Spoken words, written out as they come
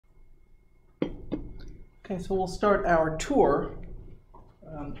Okay, so we'll start our tour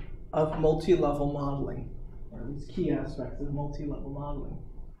of multi-level modeling, or these key aspects of multi-level modeling.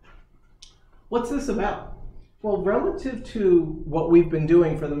 What's this about? Well, relative to what we've been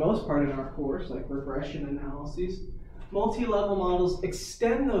doing for the most part in our course, like regression analyses, multi-level models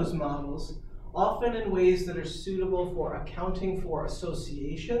extend those models often in ways that are suitable for accounting for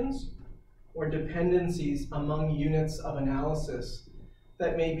associations or dependencies among units of analysis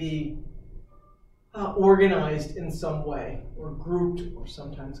that may be organized in some way, or grouped, or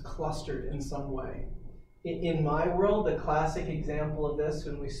sometimes clustered in some way. In my world, the classic example of this,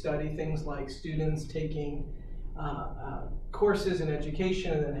 when we study things like students taking courses in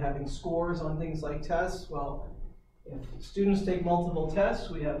education and then having scores on things like tests, well, if students take multiple tests,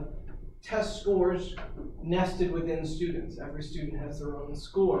 we have test scores nested within students. Every student has their own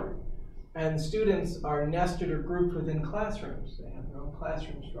score. And students are nested or grouped within classrooms. They have their own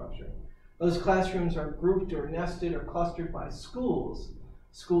classroom structure. Those classrooms are grouped or nested or clustered by schools.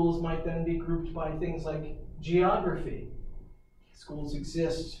 Schools might then be grouped by things like geography. Schools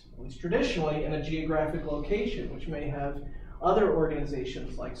exist, at least traditionally, in a geographic location, which may have other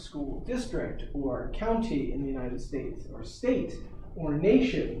organizations like school district or county in the United States, or state, or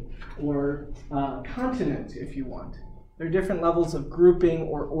nation, or continent, if you want. There are different levels of grouping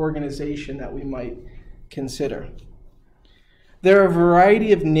or organization that we might consider. There are a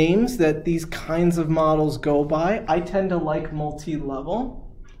variety of names that these kinds of models go by. I tend to like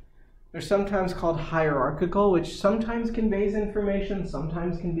multi-level. They're sometimes called hierarchical, which sometimes conveys information,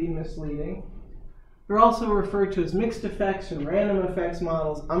 sometimes can be misleading. They're also referred to as mixed effects and random effects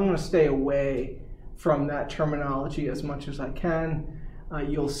models. I'm going to stay away from that terminology as much as I can.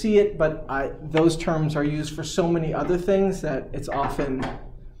 You'll see it, but those terms are used for so many other things that it's often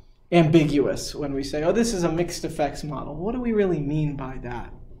ambiguous when we say, oh, this is a mixed effects model. What do we really mean by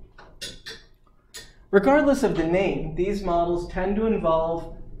that? Regardless of the name, these models tend to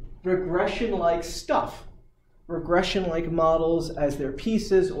involve regression-like stuff. Regression-like models as their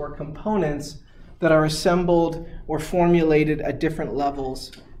pieces or components that are assembled or formulated at different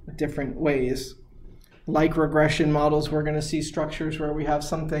levels, different ways. Like regression models, we're going to see structures where we have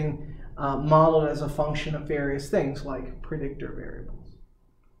something modeled as a function of various things, like predictor variables.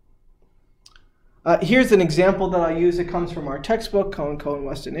 Here's an example that I use. It comes from our textbook, Cohen,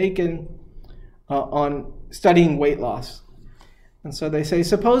 Weston, Aiken, on studying weight loss. And so they say,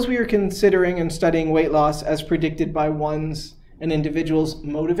 suppose we are considering and studying weight loss as predicted by an individual's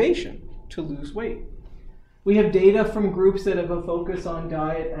motivation to lose weight. We have data from groups that have a focus on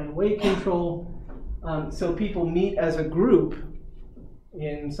diet and weight control. So people meet as a group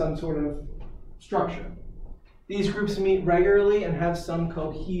in some sort of structure. These groups meet regularly and have some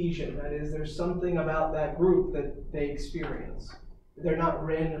cohesion. That is, there's something about that group that they experience. They're not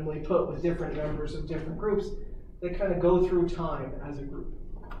randomly put with different members of different groups. They kind of go through time as a group.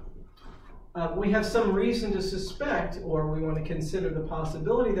 We have some reason to suspect, or we want to consider the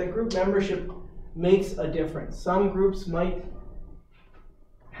possibility, that group membership makes a difference. Some groups might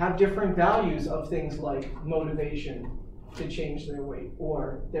have different values of things like motivation to change their weight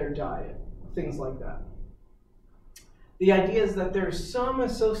or their diet, things like that. The idea is that there's some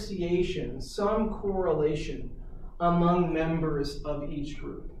association, some correlation among members of each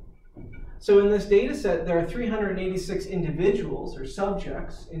group. So in this data set, there are 386 individuals or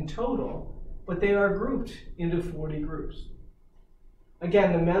subjects in total, but they are grouped into 40 groups.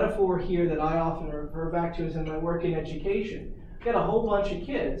 Again, the metaphor here that I often refer back to is in my work in education. Get a whole bunch of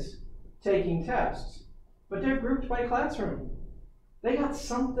kids taking tests, but they're grouped by classroom. They got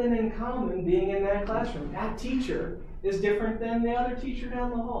something in common being in that classroom. That teacher is different than the other teacher down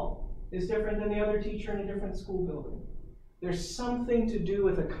the hall, is different than the other teacher in a different school building. There's something to do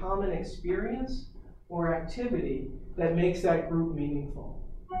with a common experience or activity that makes that group meaningful.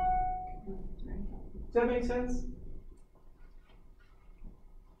 Does that make sense?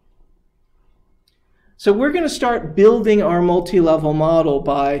 So we're going to start building our multi-level model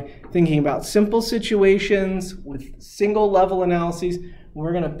by thinking about simple situations with single-level analyses.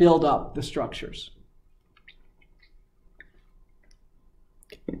 We're going to build up the structures.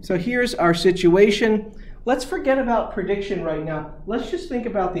 So here's our situation. Let's forget about prediction right now. Let's just think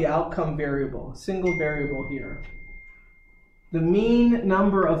about the outcome variable, a single variable here. The mean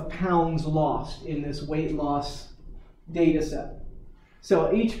number of pounds lost in this weight loss data set.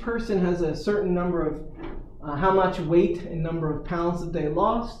 So each person has a certain number of how much weight and number of pounds that they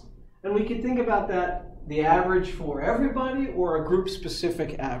lost. And we can think about that, the average for everybody or a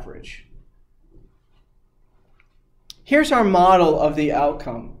group-specific average. Here's our model of the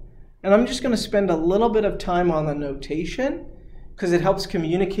outcome. And I'm just going to spend a little bit of time on the notation. because it helps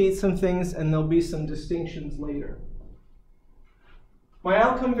communicate some things and there'll be some distinctions later. My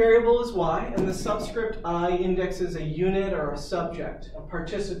outcome variable is y, and the subscript I indexes a unit or a subject, a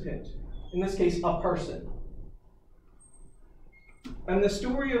participant, in this case, a person. And the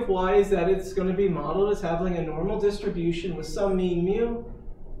story of y is that it's going to be modeled as having a normal distribution with some mean mu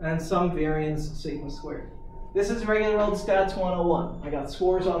and some variance sigma squared. This is regular old stats 101. I got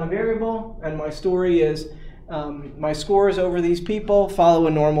scores on a variable, and my story is my scores over these people follow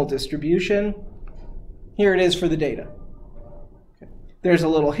a normal distribution. Here it is for the data. There's a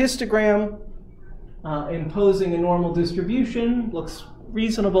little histogram imposing a normal distribution. Looks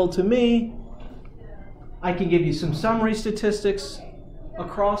reasonable to me. I can give you some summary statistics.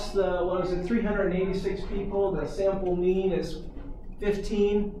 Across the, 386 people, the sample mean is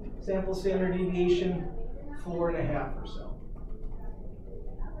 15. Sample standard deviation, 4.5 or so.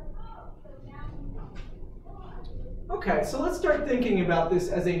 Okay, so let's start thinking about this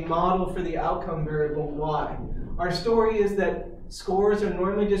as a model for the outcome variable y. Our story is that scores are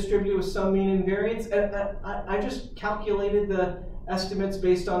normally distributed with some mean and variance. I just calculated the estimates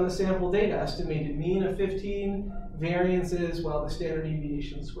based on the sample data. Estimated mean of 15, variance is, well, the standard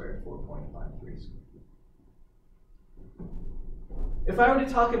deviation squared, 4.53. If I were to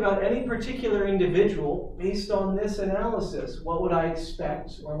talk about any particular individual based on this analysis, what would I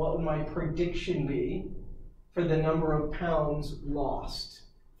expect, or what would my prediction be for the number of pounds lost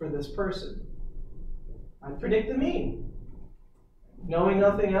for this person? I'd predict the mean. Knowing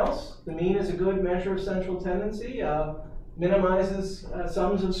nothing else, the mean is a good measure of central tendency, minimizes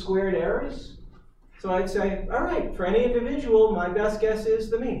sums of squared errors. So I'd say, all right, for any individual, my best guess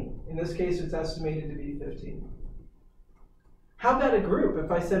is the mean. In this case, it's estimated to be 15. How about a group? If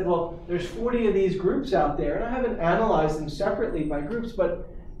I said, well, there's 40 of these groups out there, and I haven't analyzed them separately by groups, but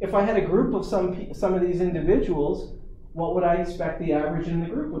if I had a group of some of these individuals, what would I expect the average in the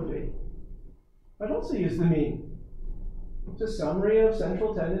group would be? I'd also use the mean. It's a summary of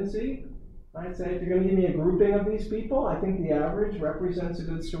central tendency. I'd say if you're going to give me a grouping of these people, I think the average represents a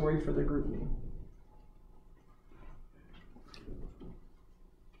good story for the group mean.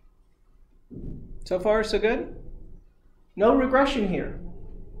 So far, so good? No regression here.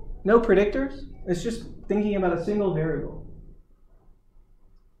 No predictors. It's just thinking about a single variable.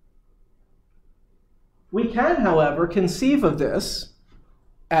 We can, however, conceive of this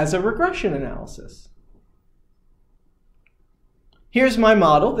as a regression analysis. Here's my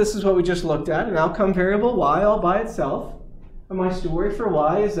model. This is what we just looked at, an outcome variable y all by itself. And my story for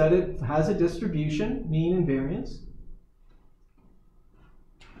y is that it has a distribution, mean and variance.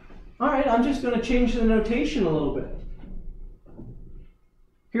 All right, I'm just going to change the notation a little bit.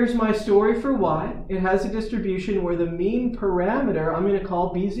 Here's my story for y. It has a distribution where the mean parameter I'm going to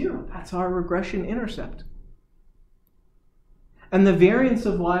call b0. That's our regression intercept. And the variance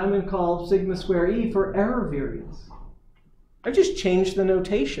of y I'm going to call sigma square e for error variance. I just changed the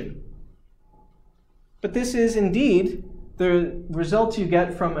notation. But this is indeed the results you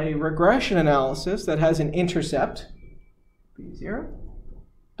get from a regression analysis that has an intercept, b0,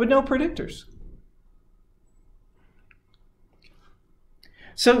 but no predictors.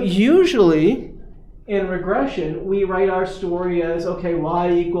 So usually in regression, we write our story as, okay,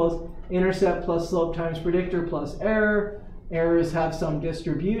 y equals intercept plus slope times predictor plus error. Errors have some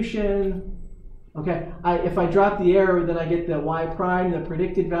distribution. Okay, if I drop the error, then I get the y prime, the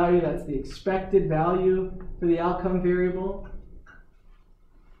predicted value. That's the expected value for the outcome variable.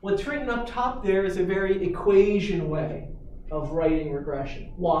 What's written up top there is a very equation way of writing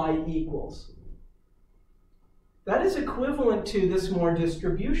regression. Y equals. That is equivalent to this more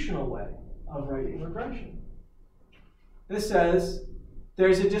distributional way of writing regression. This says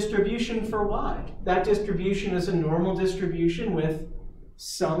there's a distribution for y. That distribution is a normal distribution with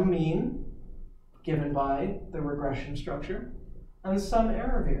some mean given by the regression structure and some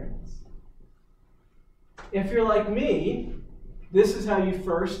error variance. If you're like me, this is how you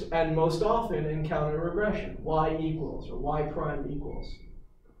first and most often encounter regression. Y equals or y prime equals.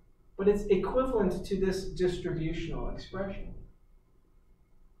 But it's equivalent to this distributional expression.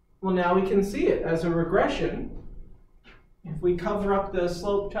 Well, now we can see it as a regression. If we cover up the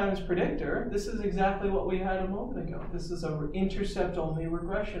slope times predictor, this is exactly what we had a moment ago. This is an intercept-only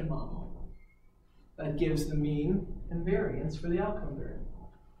regression model that gives the mean and variance for the outcome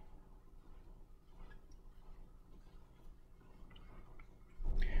variable.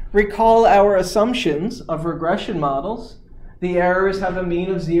 Recall our assumptions of regression models. The errors have a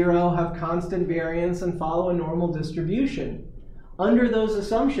mean of 0, have constant variance, and follow a normal distribution. Under those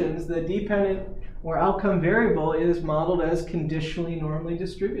assumptions, the dependent or outcome variable is modeled as conditionally normally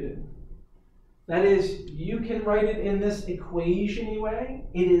distributed. That is, you can write it in this equation way.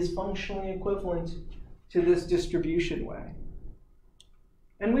 It is functionally equivalent to this distribution way.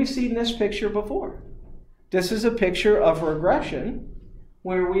 And we've seen this picture before. This is a picture of regression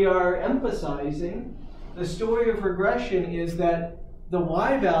where we are emphasizing the story of regression is that the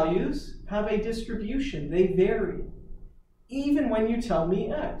y values have a distribution. They vary. Even when you tell me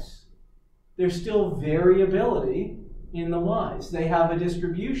x, there's still variability in the y's. They have a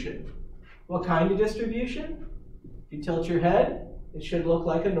distribution. What kind of distribution? If you tilt your head, it should look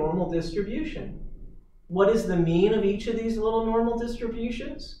like a normal distribution. What is the mean of each of these little normal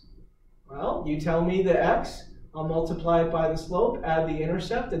distributions? Well, you tell me the x, I'll multiply it by the slope, add the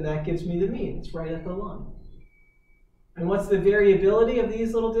intercept, and that gives me the mean. It's right at the line. And what's the variability of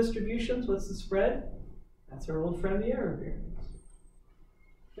these little distributions? What's the spread? That's our old friend, the error variance.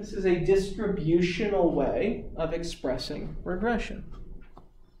 This is a distributional way of expressing regression.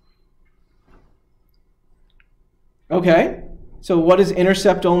 Okay, so what does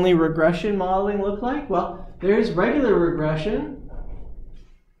intercept-only regression modeling look like? Well, there's regular regression.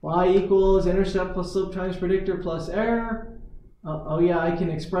 Y equals intercept plus slope times predictor plus error. Oh yeah, I can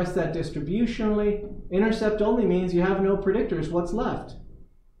express that distributionally. Intercept only means you have no predictors. What's left?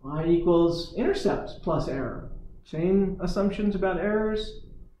 Y equals intercept plus error. Same assumptions about errors.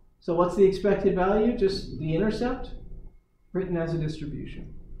 So what's the expected value? Just the intercept written as a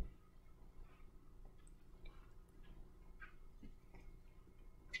distribution.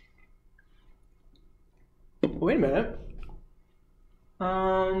 Wait a minute.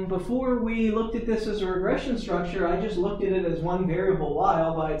 Before we looked at this as a regression structure, I just looked at it as one variable y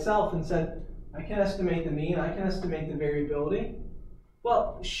all by itself and said, I can estimate the mean, I can estimate the variability.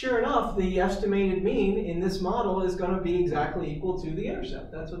 Well, sure enough, the estimated mean in this model is going to be exactly equal to the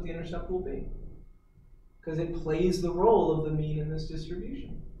intercept. That's what the intercept will be, because it plays the role of the mean in this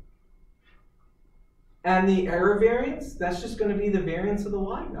distribution. And the error variance, that's just going to be the variance of the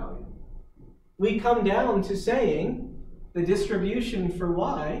y value. We come down to saying the distribution for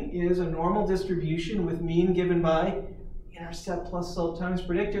y is a normal distribution with mean given by intercept plus slope times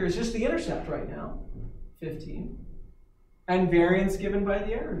predictor is just the intercept right now, 15, and variance given by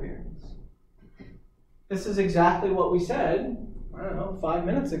the error variance. This is exactly what we said, I don't know, 5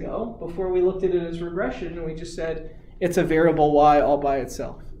 minutes ago before we looked at it as regression, and we just said it's a variable y all by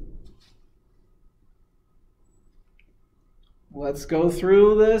itself. Let's go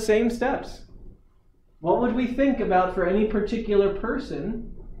through the same steps. What would we think about for any particular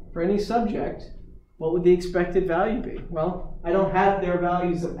person, for any subject, what would the expected value be? Well, I don't have their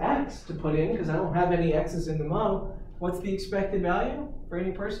values of x to put in because I don't have any x's in the model. What's the expected value for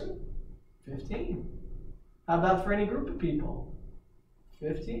any person? 15. How about for any group of people?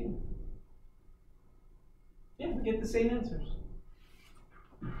 15. Yeah, we get the same answers.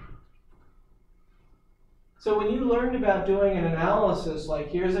 So when you learned about doing an analysis like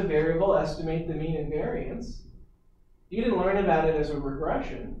here's a variable, estimate the mean and variance, you didn't learn about it as a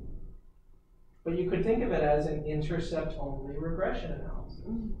regression, but you could think of it as an intercept-only regression analysis.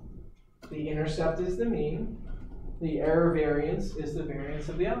 The intercept is the mean, the error variance is the variance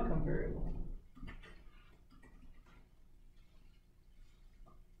of the outcome variable.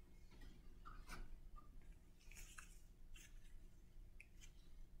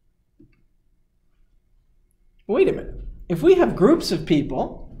 Wait a minute. If we have groups of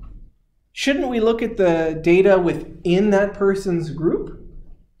people, shouldn't we look at the data within that person's group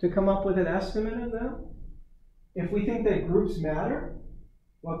to come up with an estimate of them? If we think that groups matter,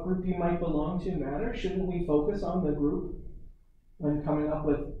 what group you might belong to matter, shouldn't we focus on the group when coming up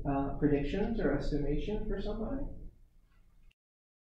with predictions or estimation for somebody?